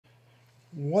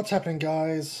What's happening,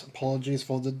 guys? Apologies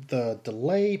for the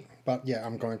delay, but yeah,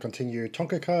 I'm going to continue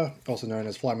Tonikaku, also known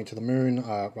as Fly Me to the Moon.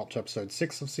 We're up to episode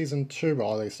 6 of season 2,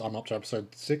 well, at least I'm up to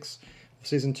episode 6 of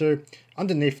season 2.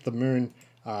 Underneath the Moon.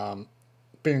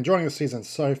 Been enjoying the season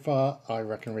so far. I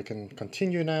reckon we can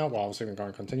continue now. Well, I was even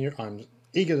going to continue. I'm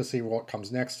eager to see what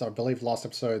comes next. I believe last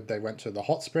episode they went to the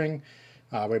hot spring,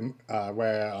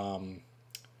 where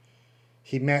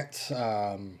he met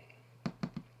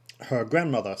her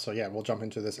grandmother. So yeah, we'll jump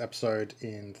into this episode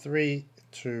in 3,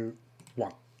 2,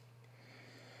 1.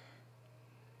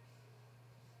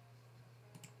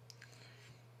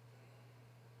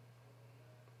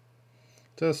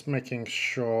 Just making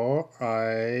sure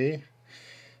I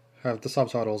have the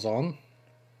subtitles on.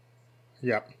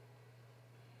 Yep.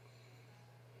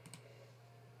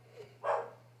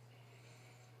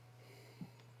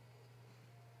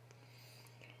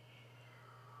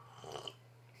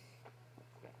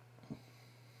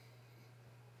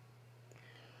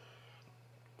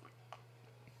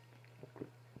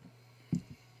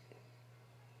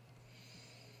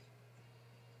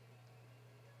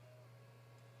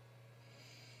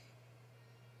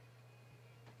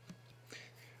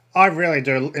 I really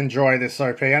do enjoy this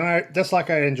OP, and just like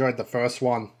I enjoyed the first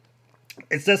one,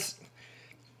 it's just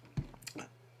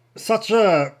such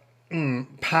a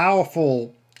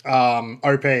powerful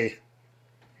OP.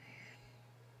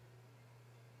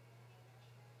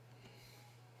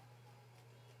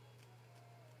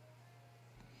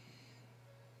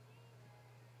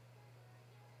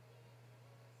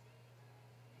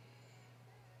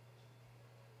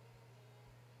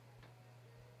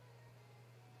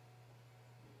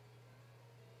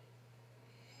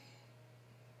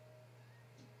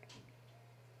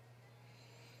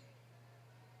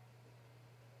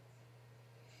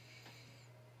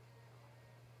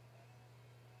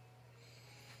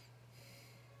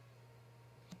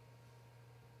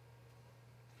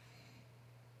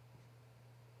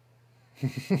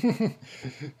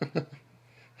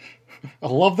 I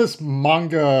love this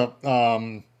manga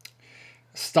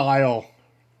style.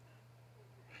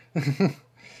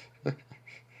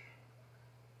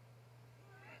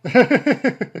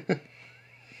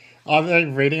 Are they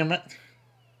reading him?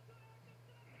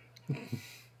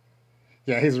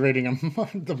 Yeah, he's reading him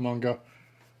the manga.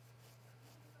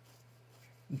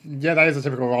 Yeah, that is a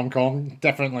typical rom-com,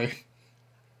 definitely.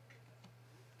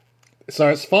 So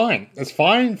it's fine. It's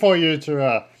fine for you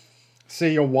to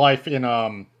see your wife in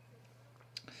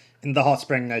the hot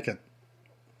spring naked.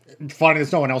 Finding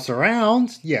there's no one else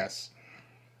around, yes.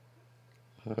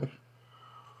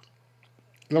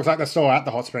 Looks like they're still at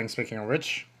the hot spring, speaking of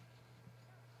which.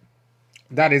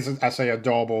 That is actually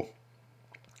adorable.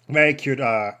 Very cute,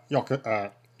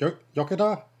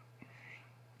 Yokida?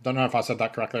 Don't know if I said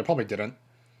that correctly, I probably didn't.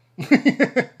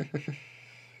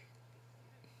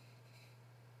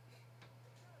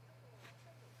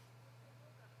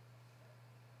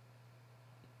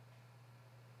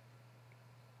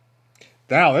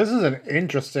 Now, this is an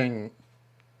interesting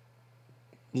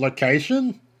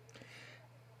location.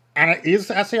 And it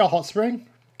is actually a hot spring?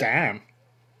 Damn.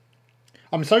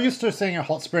 I'm so used to seeing a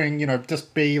hot spring,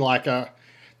 just be like a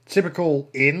typical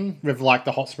inn with like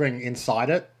the hot spring inside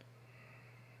it.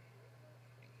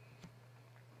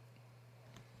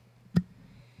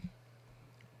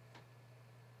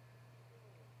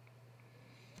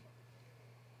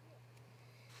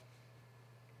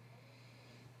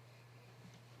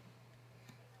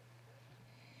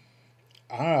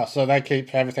 Ah, so they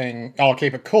keep everything... Oh,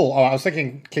 keep it cool. Oh, I was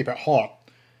thinking keep it hot.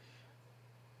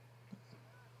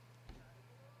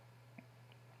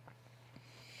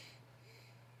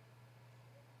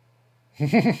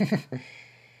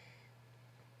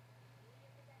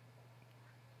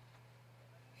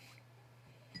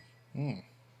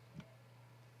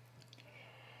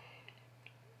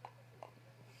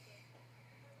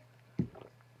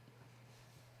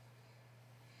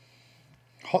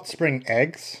 Hot spring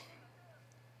eggs?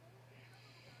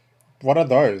 What are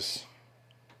those?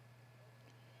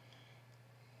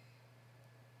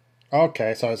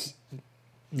 Okay, so it's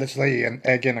literally an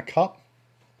egg in a cup?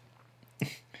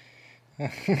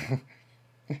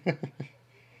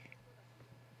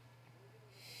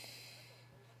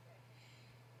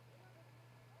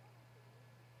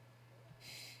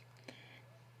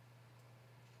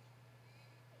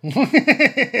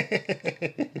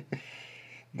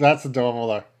 That's adorable,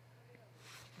 though.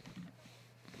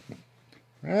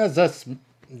 Yeah,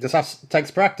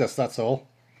 takes practice, that's all.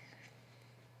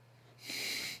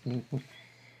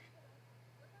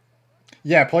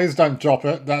 Yeah, please don't drop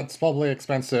it. That's probably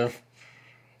expensive.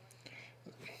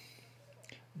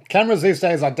 Cameras these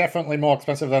days are definitely more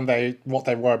expensive than what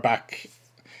they were back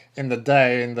in the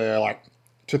day, in the like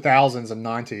 2000s and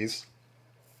 90s,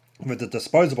 with the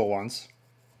disposable ones.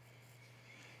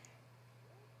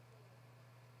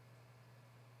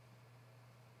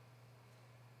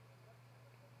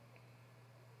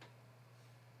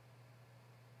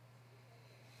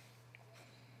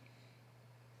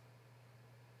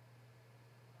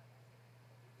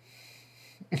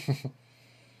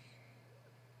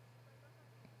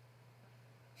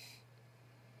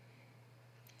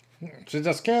 She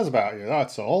just cares about you,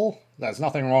 that's all. There's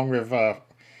nothing wrong with,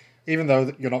 even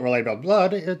though you're not related by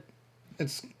blood,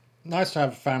 it's nice to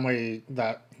have a family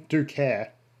that do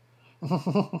care.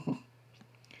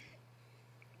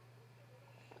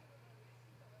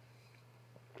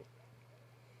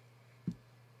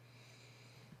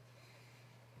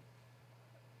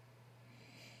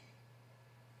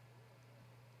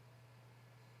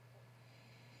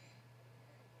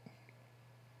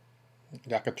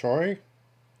 Yakitori?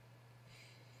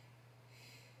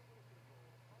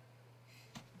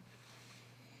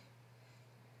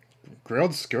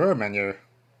 Grilled skewer menu.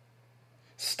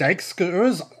 Steak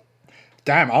skewers?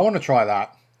 Damn, I want to try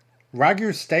that.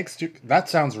 Ragu steak stew. That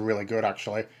sounds really good,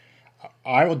 actually.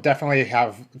 I would definitely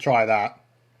try that.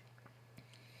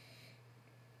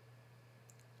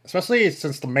 Especially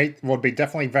since the meat would be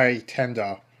definitely very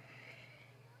tender.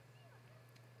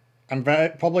 And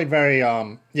probably very,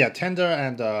 yeah, tender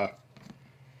and,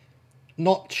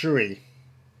 not chewy.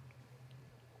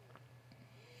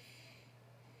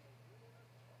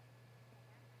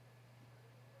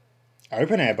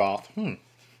 Open air bath. There's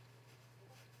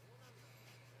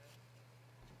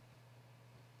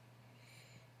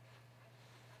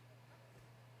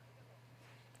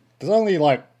only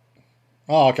like...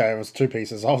 Oh, okay, it was 2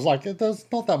 pieces. I was like, there's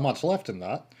not that much left in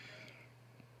that.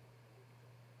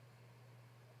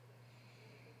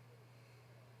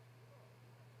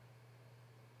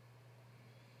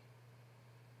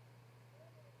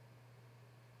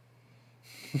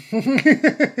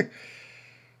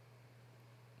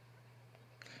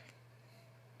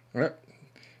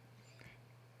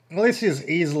 At least he's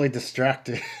easily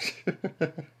distracted.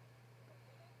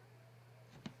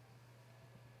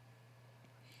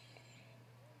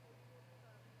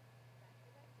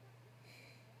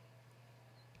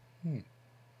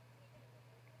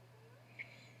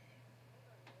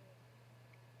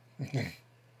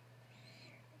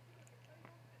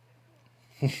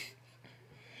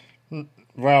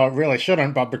 Well, it really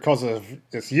shouldn't, but because of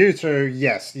it's you two,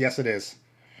 yes, it is.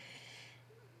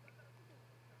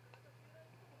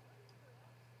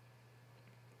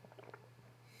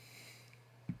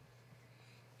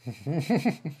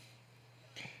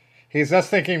 He's just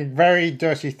thinking very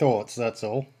dirty thoughts, that's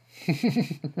all.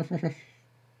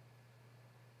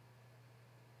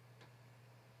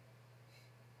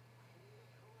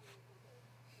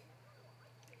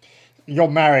 You're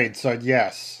married, so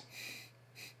yes.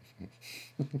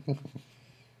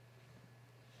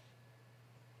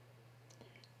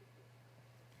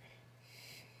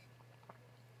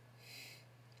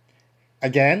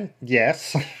 Again,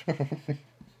 yes.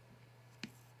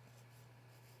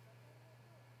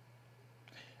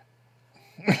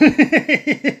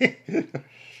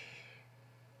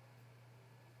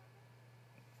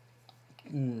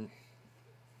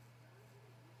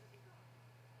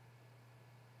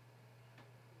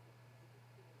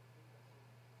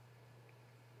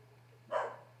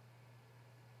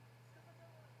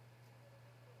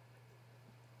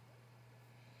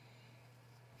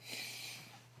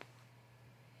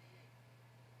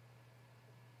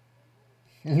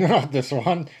 Not this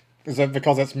one. Is it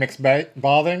because it's mixed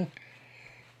bathing?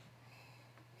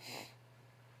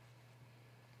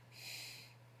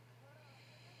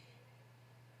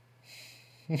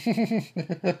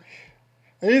 It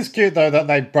is cute though that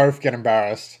they both get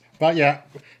embarrassed. But yeah,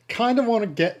 kind of want to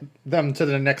get them to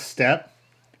the next step.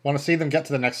 Want to see them get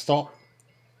to the next stop.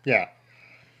 Yeah.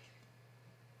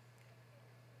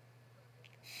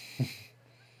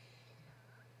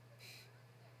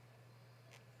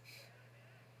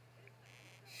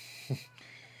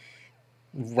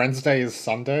 Wednesday is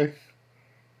Sunday.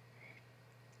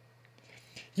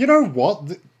 You know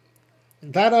what?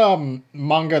 That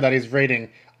manga that he's reading,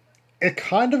 it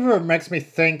kind of makes me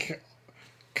think,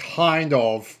 kind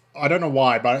of, I don't know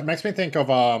why, but it makes me think of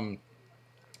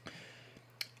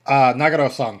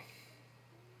Nagaro-san.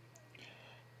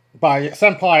 But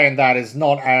Senpai in that is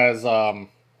not as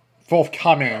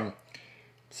forthcoming,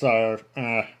 so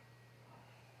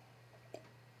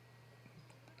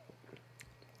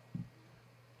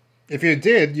if you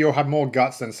did, you'll have more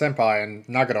guts than Senpai and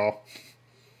Nagaro.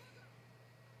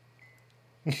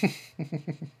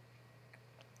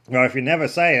 Well, if you never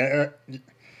say it,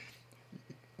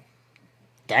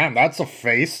 Damn, that's a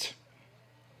feast.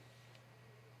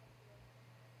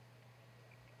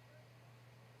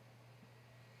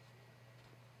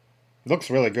 Looks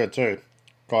really good too.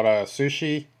 Got a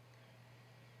sushi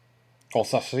or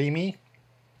sashimi,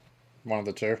 one of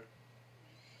the two.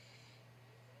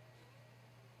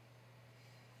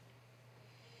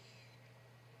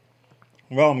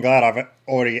 Well, I'm glad I've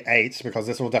already ate because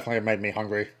this will definitely have made me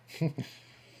hungry.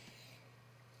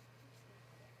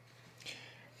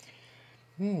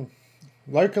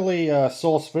 Locally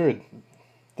sourced food.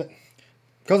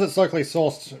 Because it's locally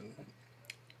sourced,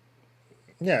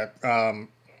 yeah,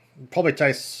 probably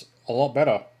tastes a lot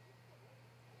better.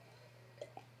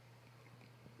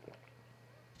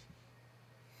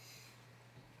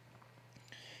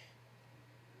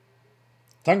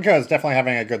 Tonka is definitely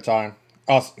having a good time.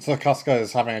 Oh, Sakuska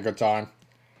is having a good time.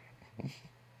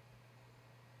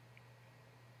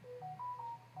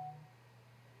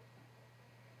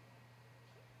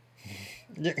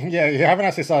 Yeah, you haven't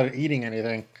actually started eating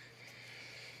anything.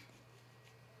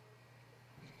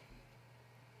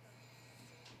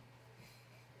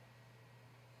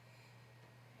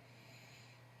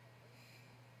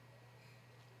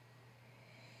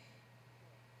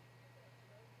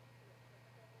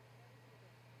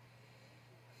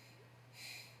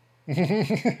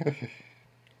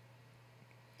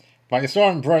 But you still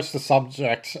haven't broached the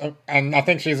subject, and I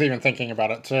think she's even thinking about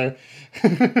it too,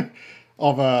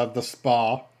 of the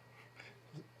spa.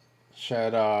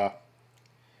 Should,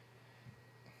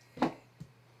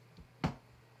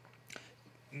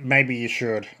 maybe you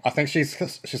should. I think she's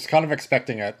kind of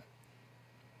expecting it.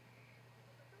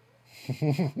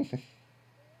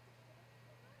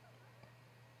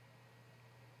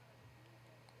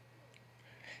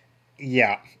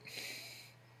 Yeah.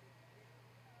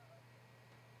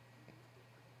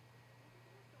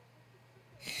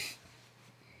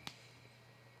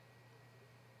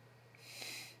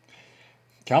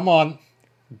 Come on.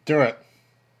 Do it.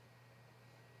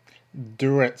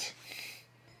 Do it.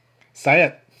 Say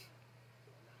it.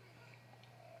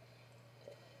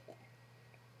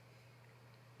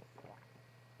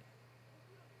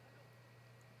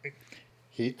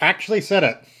 He actually said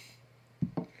it.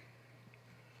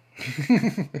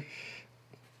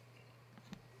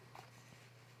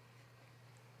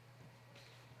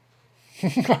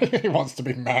 He wants to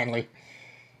be manly.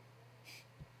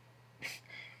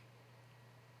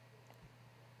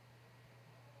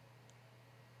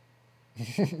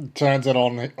 Turns it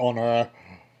on her.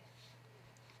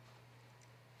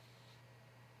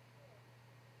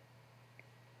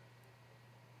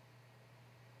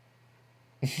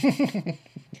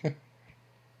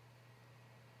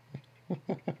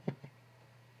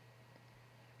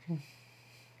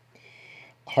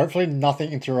 Hopefully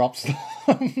nothing interrupts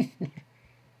them.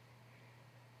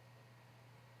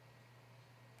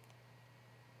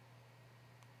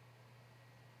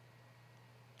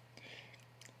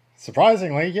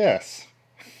 Surprisingly, yes.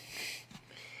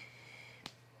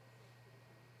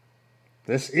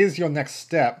 This is your next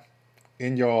step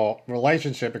in your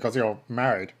relationship because you're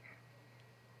married.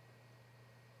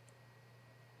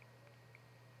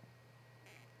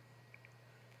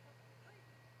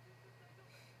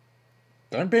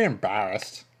 Don't be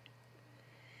embarrassed.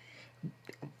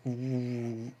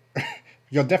 You're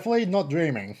definitely not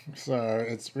dreaming, so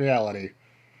it's reality.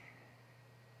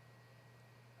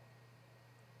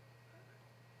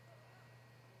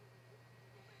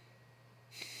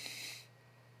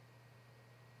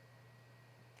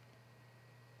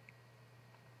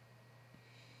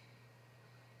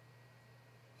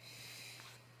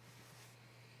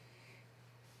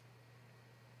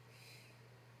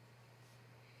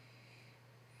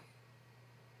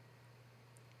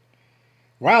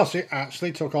 Wow, she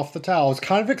actually took off the towel. I was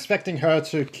kind of expecting her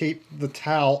to keep the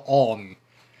towel on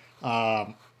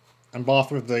and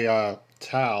bath with the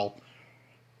towel.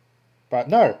 But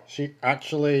no, she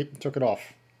actually took it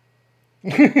off.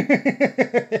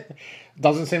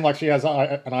 Doesn't seem like she has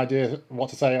an idea what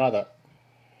to say either.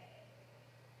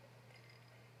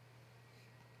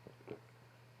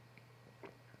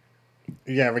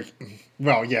 Yeah,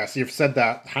 well, yes, you've said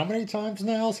that how many times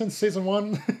now since season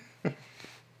 1?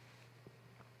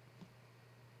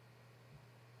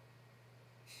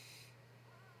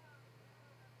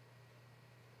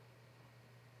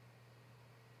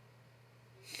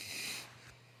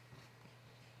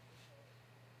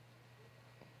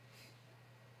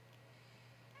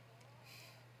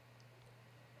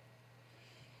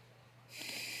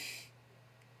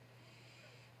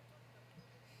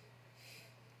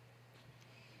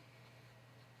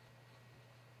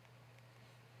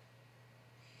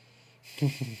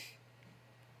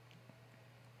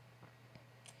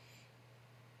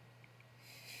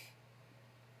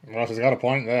 Well, she's got a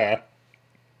point there.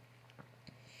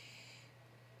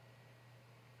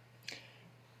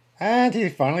 And he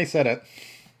finally said it.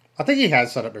 I think he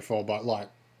has said it before, but like...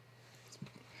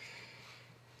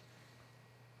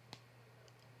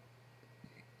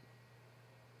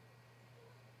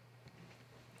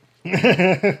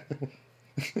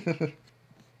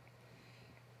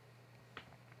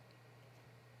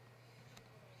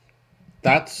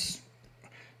 That's...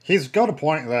 He's got a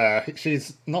point there.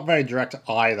 She's not very direct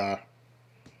either.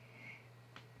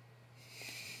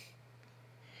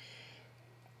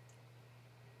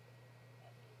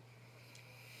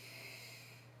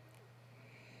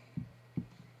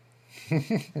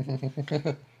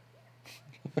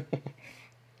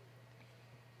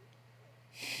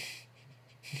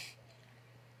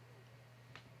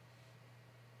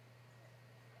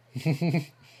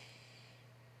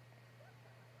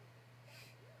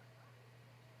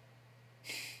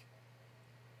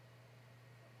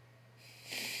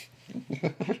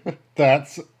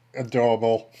 That's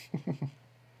adorable.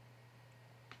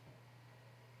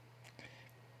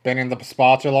 Been in the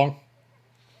spa too long?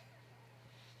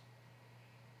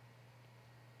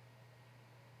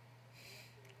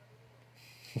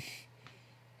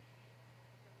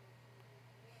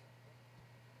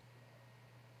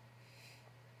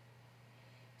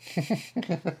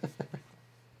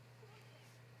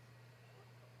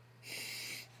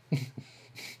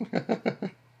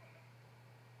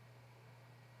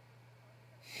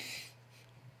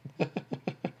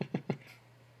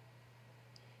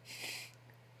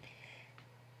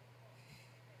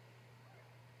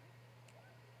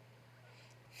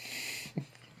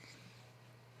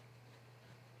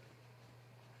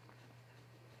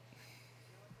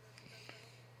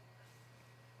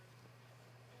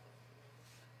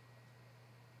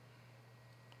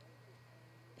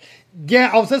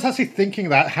 Yeah, I was just actually thinking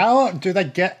that. How do they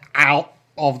get out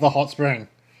of the hot spring?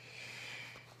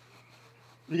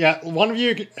 Yeah, one of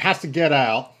you has to get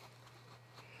out,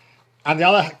 and the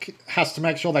other has to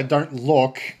make sure they don't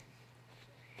look.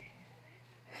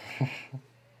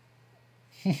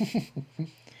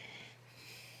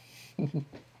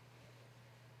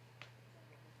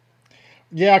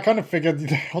 Yeah, I kind of figured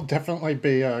they'll definitely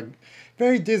be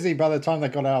very dizzy by the time they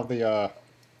got out of the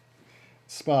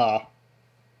spa.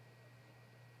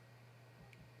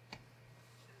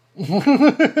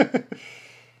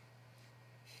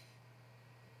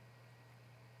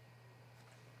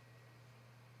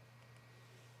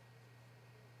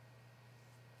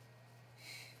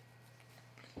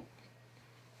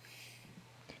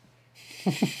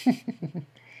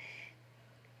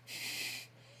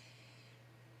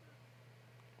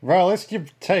 Well, at least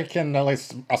you've taken at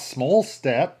least a small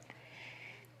step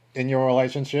in your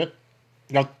relationship.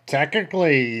 You're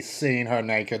technically seeing her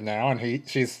naked now, and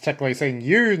she's technically seeing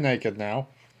you naked now.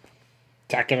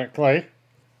 Technically.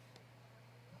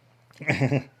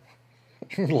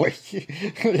 Leaking.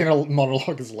 You know,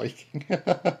 monologue is leaking.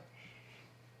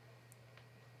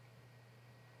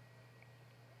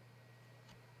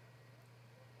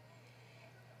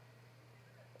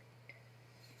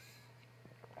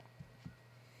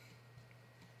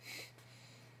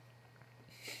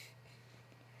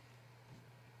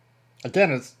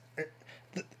 Again,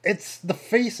 it's the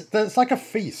feast. It's like a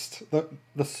feast.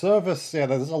 The service. Yeah,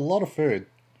 there's a lot of food.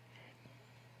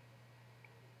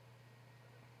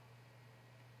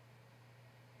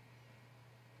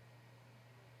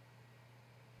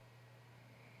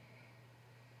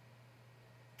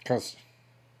 Because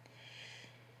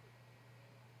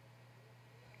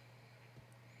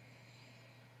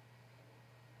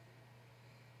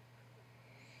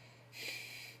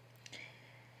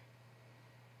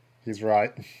he's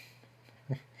right.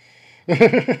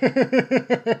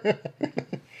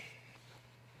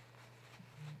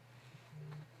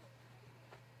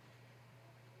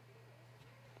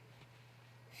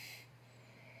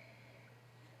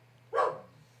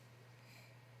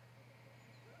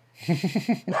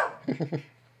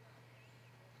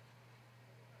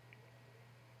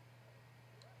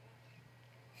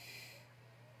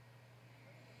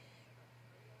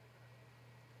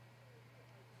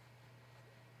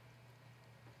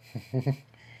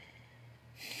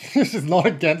 She's not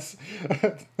against,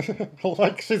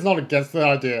 like, she's not against the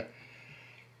idea.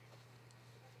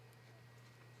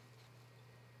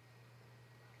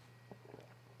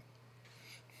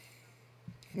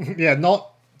 Yeah,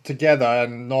 not together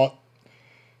and not,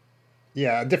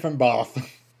 yeah, a different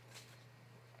bath.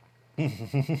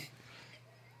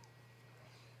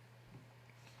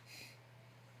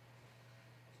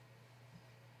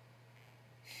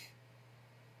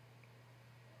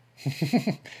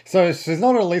 So she's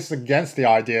not at least against the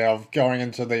idea of going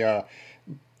into the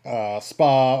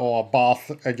spa or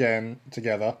bath again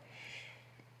together.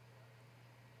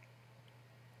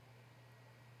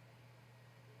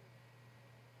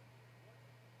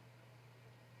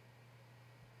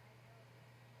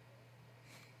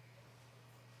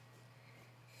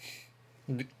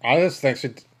 I just think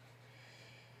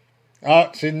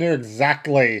she knew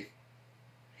exactly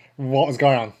what was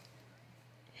going on.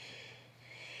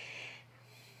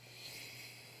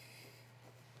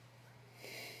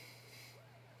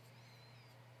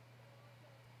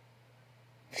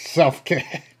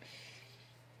 Self-care.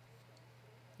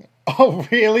 Oh,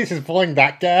 really? She's pulling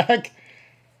that gag?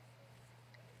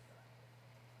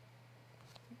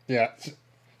 Yeah,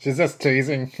 she's just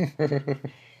teasing.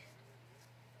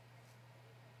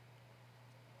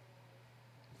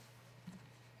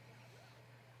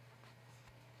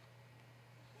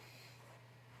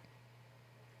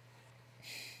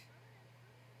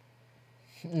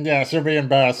 Yeah, she'll be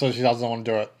embarrassed, so she doesn't want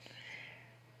to do it.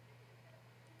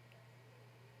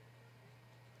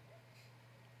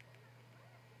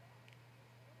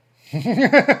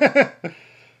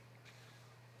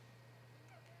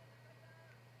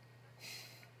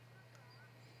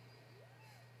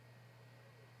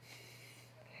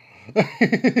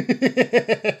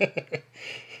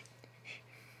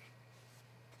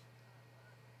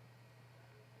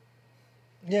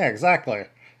 Yeah, exactly.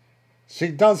 She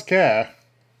does care.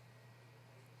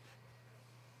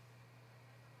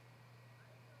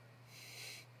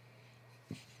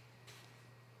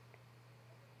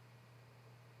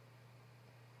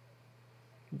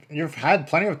 You've had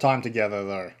plenty of time together,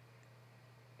 though.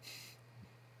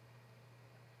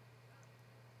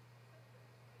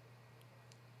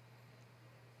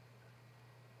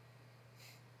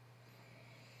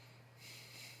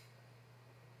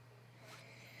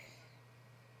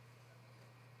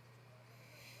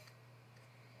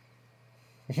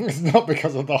 It's not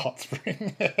because of the hot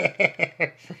spring.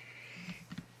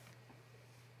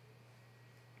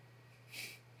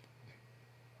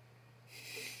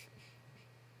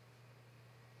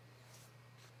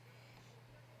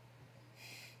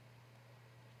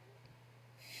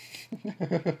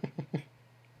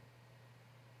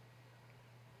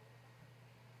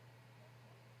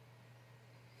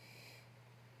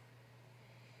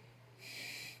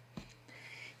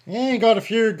 Yeah, you got a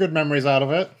few good memories out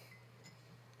of it.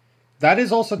 That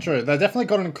is also true. They definitely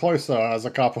gotten closer as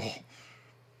a couple.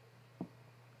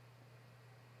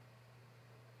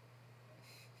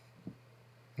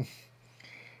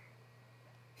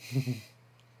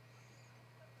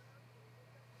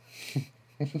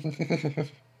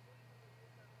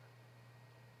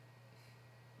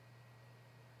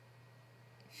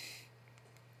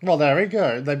 Well, there we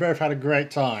go. They both had a great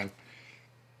time.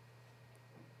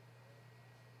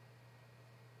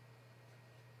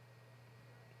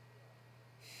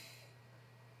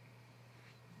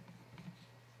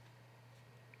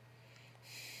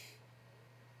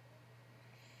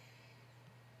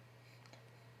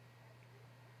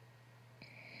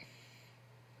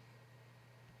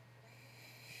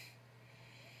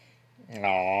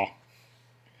 Aww.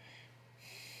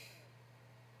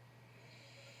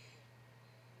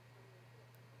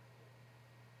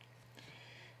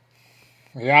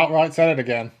 He outright said it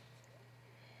again.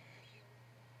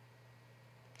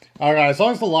 Alright, as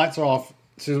long as the lights are off,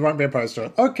 she won't be opposed to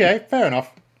it. Okay, fair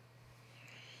enough.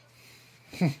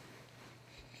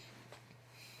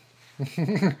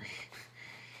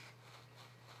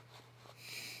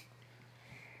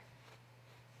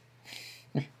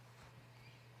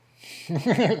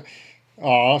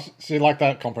 Oh, she liked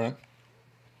that compliment.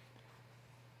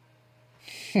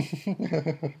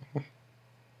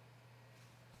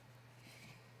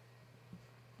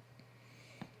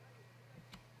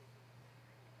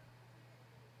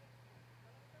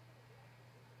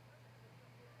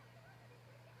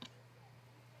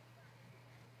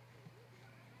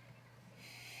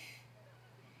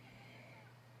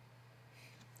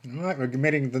 Alright, we're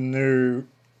meeting the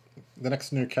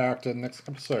next new character next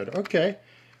episode. Okay.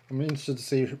 I'm interested to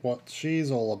see what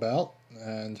she's all about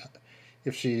and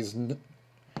if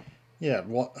yeah,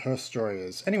 what her story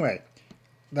is. Anyway,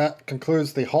 that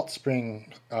concludes the hot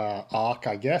spring arc,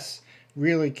 I guess.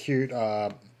 Really cute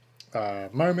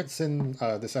moments in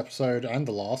this episode and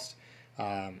the last.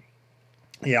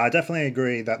 Yeah, I definitely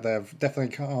agree that they've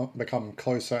definitely become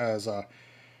closer as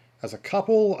a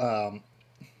couple.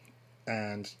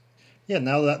 And yeah,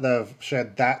 now that they've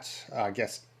shared that, I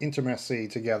guess, intimacy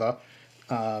together,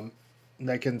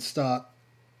 they can start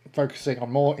focusing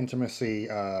on more intimacy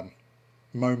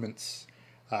moments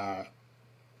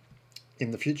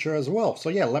in the future as well. So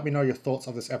yeah, let me know your thoughts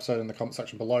of this episode in the comment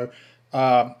section below.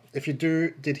 If you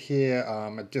did hear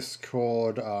a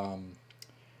Discord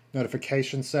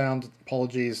notification sound,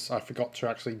 apologies, I forgot to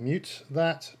actually mute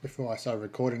that before I started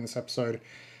recording this episode.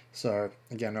 So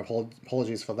again,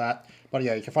 apologies for that. But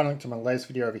yeah, you can find a link to my latest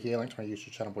video over here, link to my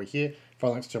YouTube channel boy here,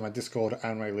 find links to my Discord,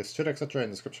 anime list, Twitter, etc. in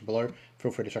the description below.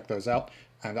 Feel free to check those out.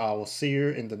 And I will see you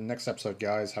in the next episode,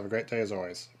 guys. Have a great day as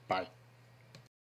always. Bye.